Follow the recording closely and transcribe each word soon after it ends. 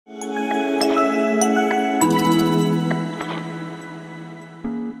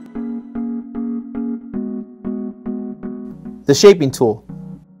The shaping tool.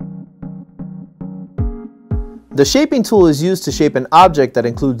 The shaping tool is used to shape an object that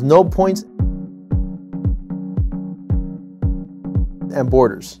includes node points and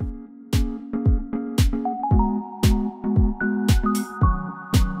borders.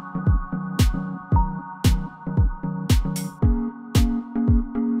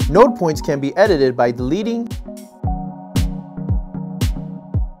 Node points can be edited by deleting,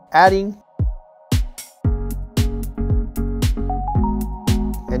 adding,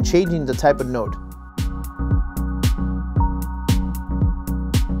 and changing the type of node.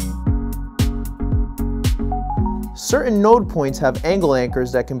 Certain node points have angle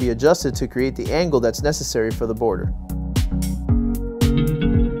anchors that can be adjusted to create the angle that's necessary for the border.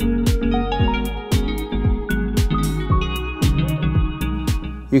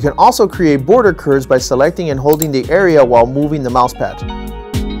 You can also create border curves by selecting and holding the area while moving the mouse pad.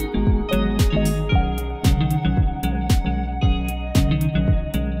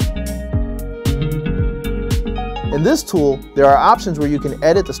 In this tool, there are options where you can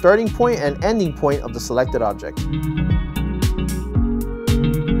edit the starting point and ending point of the selected object.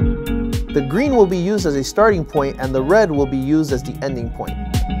 The green will be used as a starting point and the red will be used as the ending point.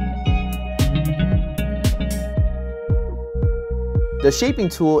 The shaping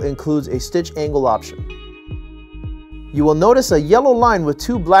tool includes a stitch angle option. You will notice a yellow line with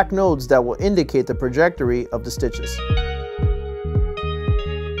two black nodes that will indicate the trajectory of the stitches.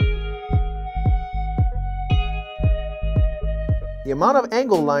 The amount of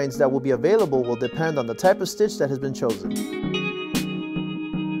angle lines that will be available will depend on the type of stitch that has been chosen.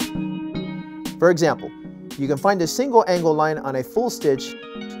 For example, you can find a single angle line on a full stitch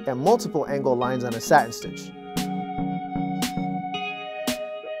and multiple angle lines on a satin stitch.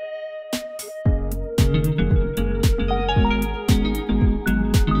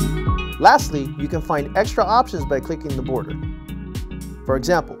 Lastly, you can find extra options by clicking the border. For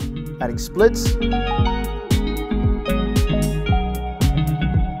example, adding splits,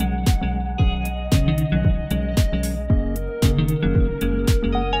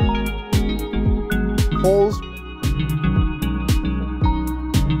 holes,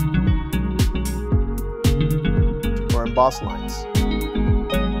 or emboss lines.